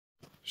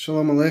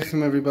Shalom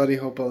Aleichem, everybody.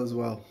 Hope all is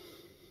well.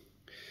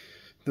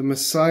 The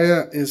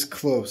Messiah is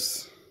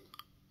close.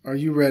 Are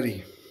you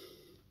ready?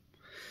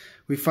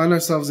 We find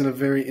ourselves in a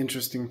very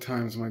interesting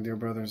times, my dear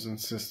brothers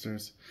and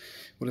sisters.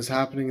 What is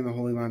happening in the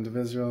Holy Land of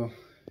Israel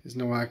is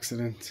no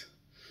accident.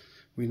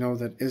 We know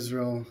that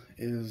Israel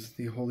is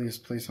the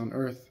holiest place on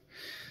earth.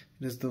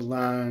 It is the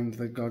land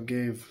that God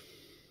gave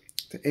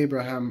to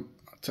Abraham,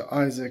 to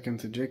Isaac, and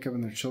to Jacob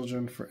and their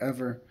children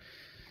forever.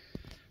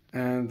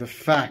 And the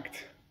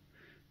fact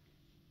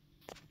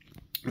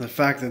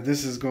that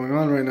this is going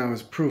on right now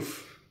is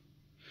proof.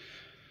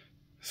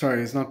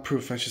 Sorry, it's not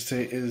proof, I should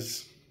say,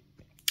 is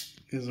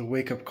a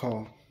wake-up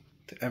call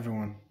to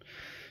everyone.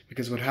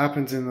 Because what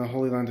happens in the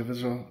Holy Land of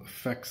Israel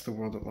affects the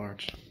world at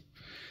large.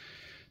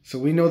 So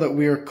we know that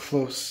we are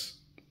close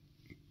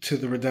to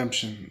the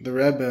redemption. The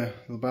Rebbe,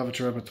 the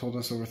Lubavitcher Rebbe, told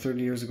us over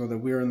 30 years ago that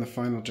we are in the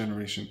final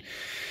generation.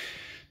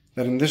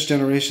 That in this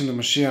generation, the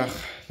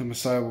Mashiach, the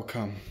Messiah, will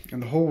come.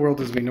 And the whole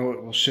world as we know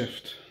it will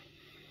shift.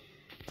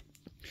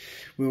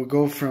 We will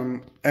go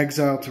from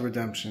exile to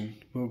redemption.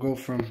 We will go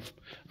from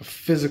a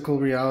physical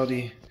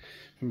reality,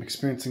 from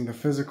experiencing the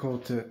physical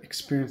to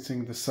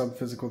experiencing the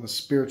sub-physical, the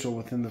spiritual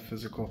within the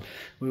physical.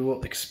 We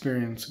will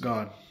experience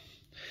God.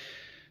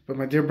 But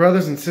my dear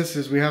brothers and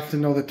sisters, we have to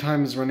know that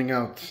time is running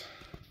out.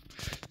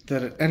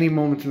 That at any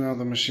moment now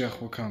the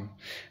Mashiach will come.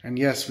 And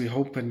yes, we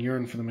hope and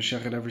yearn for the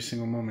Mashiach at every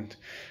single moment.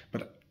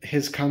 But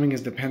His coming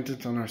is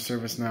dependent on our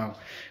service now.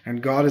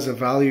 And God is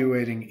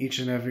evaluating each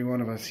and every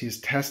one of us. He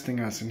is testing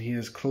us and He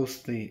is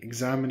closely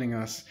examining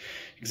us,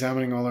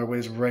 examining all our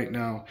ways right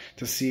now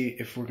to see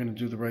if we're going to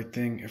do the right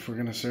thing, if we're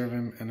going to serve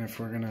Him, and if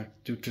we're going to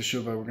do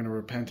Teshuva, we're going to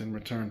repent and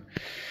return.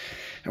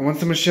 And once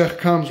the Mashiach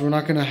comes, we're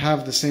not going to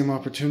have the same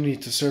opportunity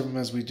to serve Him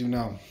as we do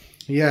now.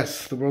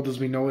 Yes, the world as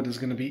we know it is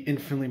going to be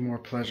infinitely more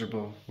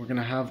pleasurable. We're going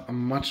to have a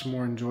much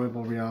more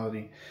enjoyable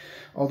reality.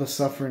 All the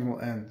suffering will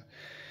end.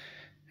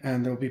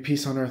 And there will be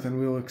peace on earth, and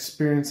we will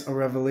experience a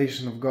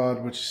revelation of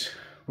God which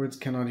words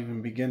cannot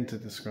even begin to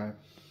describe.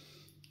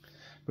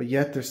 But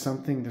yet there's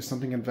something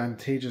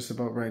advantageous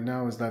about right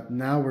now, is that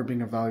now we're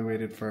being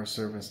evaluated for our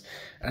service.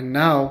 And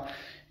now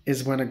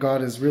is when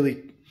God is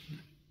really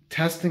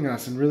testing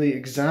us and really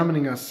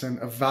examining us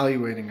and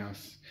evaluating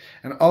us.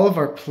 And all of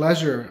our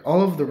pleasure,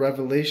 all of the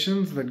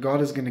revelations that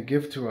God is going to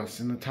give to us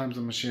in the times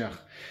of Mashiach,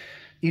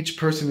 each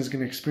person is going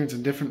to experience a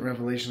different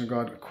revelation of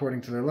God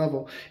according to their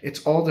level.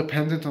 It's all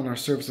dependent on our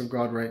service of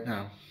God right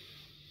now.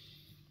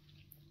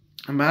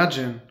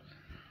 Imagine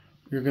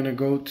you're going to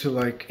go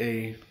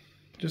to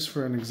just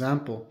for an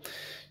example,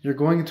 you're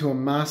going into a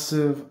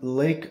massive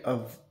lake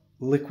of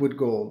liquid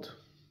gold.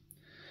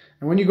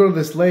 And when you go to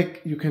this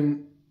lake, you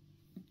can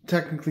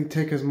technically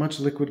take as much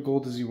liquid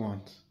gold as you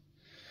want.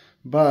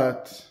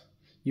 But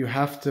you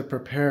have to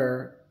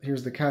prepare,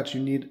 here's the catch,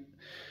 you need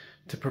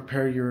to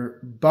prepare your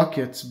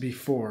buckets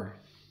before.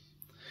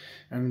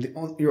 And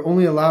you're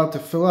only allowed to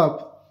fill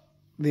up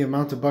the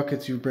amount of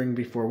buckets you bring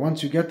before.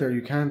 Once you get there,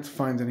 you can't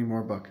find any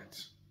more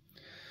buckets.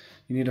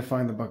 You need to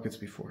find the buckets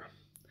before.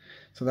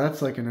 So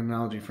that's like an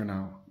analogy for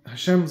now.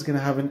 Hashem's going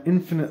to have an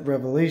infinite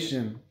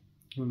revelation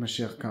when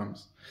Mashiach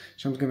comes.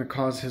 Hashem's going to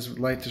cause His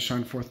light to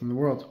shine forth in the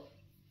world.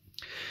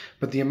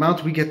 But the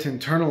amount we get to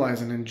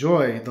internalize and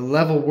enjoy, the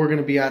level we're going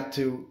to be at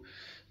to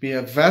be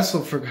a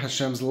vessel for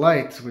Hashem's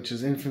light, which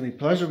is infinitely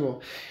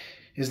pleasurable,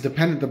 is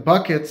dependent. The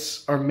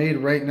buckets are made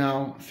right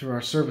now through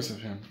our service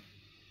of Him.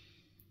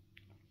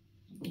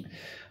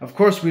 Of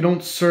course, we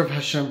don't serve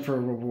Hashem for a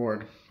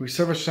reward. We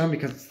serve Hashem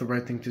because it's the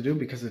right thing to do,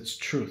 because it's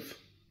truth.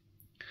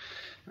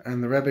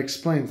 And the Rebbe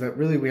explains that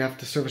really we have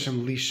to serve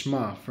Hashem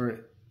lishma,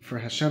 for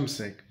Hashem's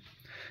sake.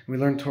 We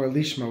learn Torah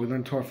lishma, we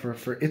learn Torah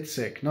for its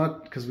sake,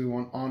 not because we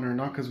want honor,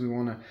 not because we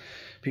want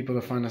people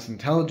to find us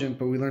intelligent,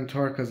 but we learn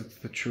Torah because it's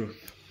the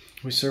truth.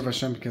 We serve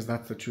Hashem because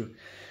that's the truth.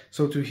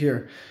 So too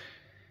here,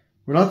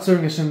 we're not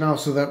serving Hashem now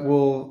so that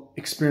we'll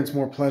experience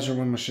more pleasure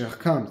when Mashiach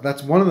comes.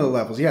 That's one of the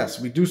levels. Yes,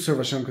 we do serve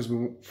Hashem because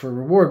for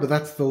reward, but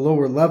that's the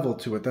lower level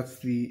to it. That's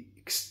the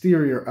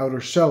exterior,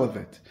 outer shell of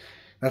it.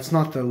 That's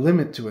not the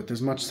limit to it.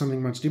 There's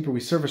something much deeper. We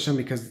serve Hashem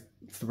because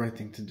it's the right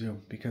thing to do,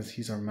 because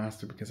He's our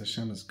master, because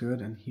Hashem is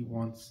good and He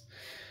wants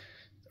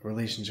a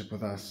relationship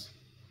with us.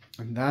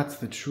 And that's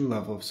the true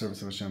level of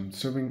service of Hashem.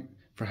 Serving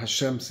for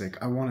Hashem's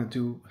sake. I want to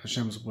do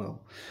Hashem's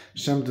will.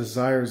 Hashem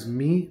desires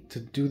me to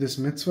do this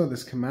mitzvah,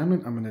 this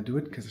commandment. I'm going to do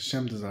it because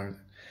Hashem desires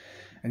it.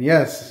 And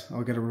yes,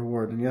 I'll get a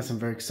reward. And yes, I'm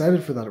very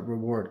excited for that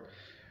reward.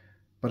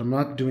 But I'm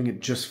not doing it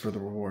just for the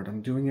reward.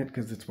 I'm doing it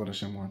because it's what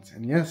Hashem wants.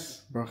 And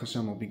yes, Baruch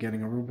Hashem will be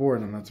getting a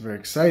reward, and that's very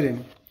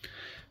exciting.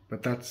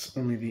 But that's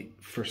only the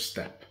first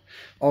step.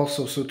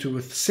 Also, so too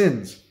with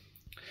sins.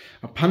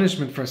 A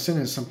punishment for a sin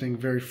is something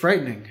very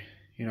frightening.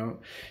 You know,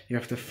 you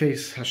have to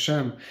face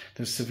Hashem.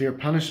 There's severe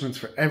punishments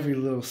for every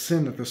little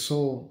sin that the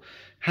soul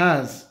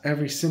has.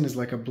 Every sin is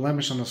like a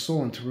blemish on the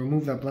soul, and to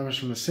remove that blemish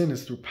from the sin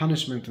is through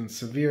punishment and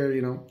severe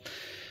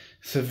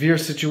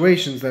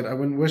situations that I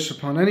wouldn't wish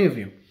upon any of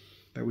you.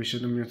 That we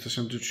should do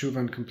Teshuva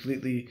and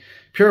completely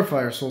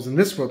purify our souls in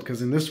this world,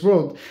 because in this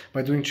world,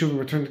 by doing Teshuva and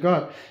return to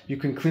God, you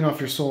can clean off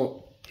your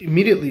soul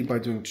immediately by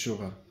doing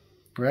Teshuva.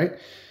 right?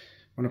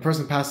 When a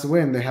person passes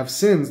away and they have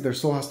sins, their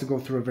soul has to go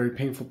through a very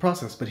painful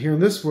process. But here in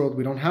this world,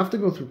 we don't have to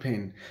go through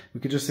pain.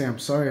 We could just say, I'm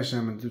sorry,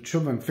 Hashem, and do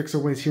tshuva and fix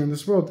our ways here in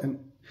this world. And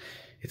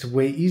it's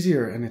way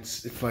easier. And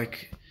it's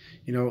like,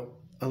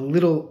 a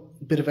little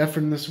bit of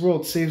effort in this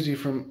world saves you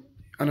from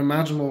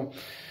unimaginable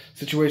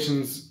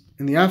situations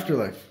in the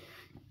afterlife.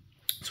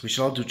 So we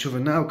should all do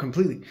tshuva now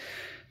completely.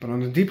 But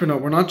on a deeper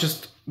note,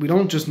 we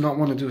don't just not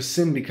want to do a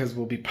sin because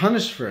we'll be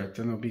punished for it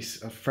and there'll be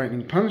a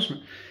frightening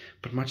punishment.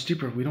 But much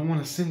deeper, we don't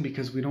want to sin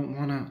because we don't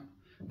want to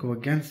go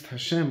against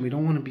Hashem. We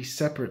don't want to be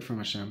separate from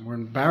Hashem. We're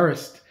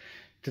embarrassed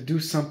to do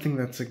something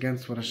that's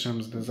against what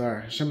Hashem's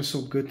desire. Hashem is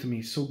so good to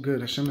me, so good.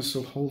 Hashem is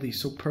so holy,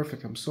 so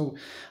perfect. I'm so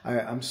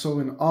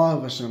in awe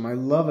of Hashem. I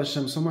love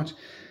Hashem so much.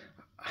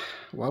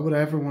 Why would I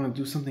ever want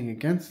to do something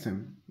against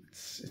Him?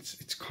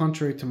 It's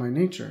contrary to my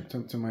nature,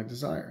 to my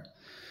desire.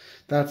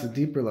 That's a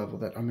deeper level,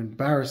 that I'm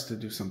embarrassed to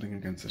do something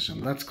against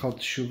Hashem. That's called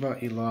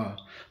tuerkeiwahl,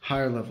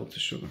 higher level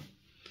Teshuva.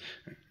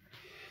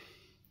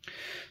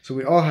 So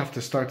we all have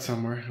to start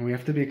somewhere, and we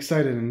have to be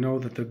excited and know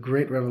that the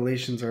great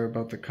revelations are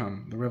about to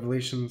come. The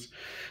revelations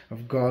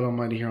of God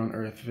Almighty here on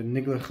earth. As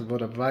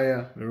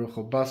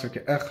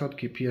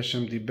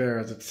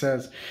it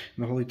says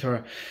in the Holy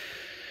Torah,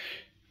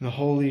 the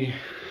Holy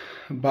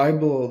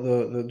Bible,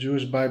 the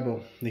Jewish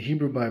Bible, the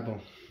Hebrew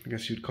Bible, I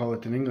guess you'd call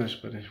it in English,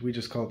 but we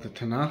just call it the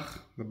Tanach,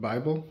 the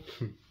Bible,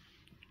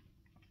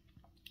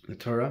 the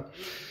Torah.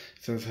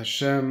 It says,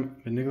 Hashem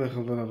v'niglech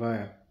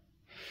v'avaya.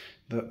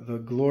 The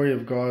glory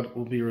of God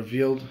will be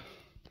revealed,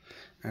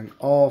 and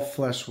all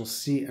flesh will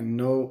see and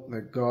know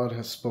that God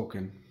has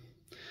spoken.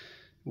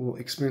 We'll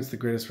experience the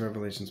greatest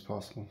revelations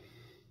possible.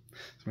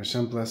 So may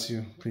Hashem bless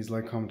you. Please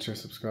like, comment, share,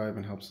 subscribe,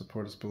 and help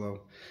support us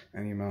below.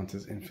 Any amount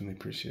is infinitely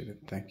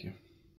appreciated. Thank you.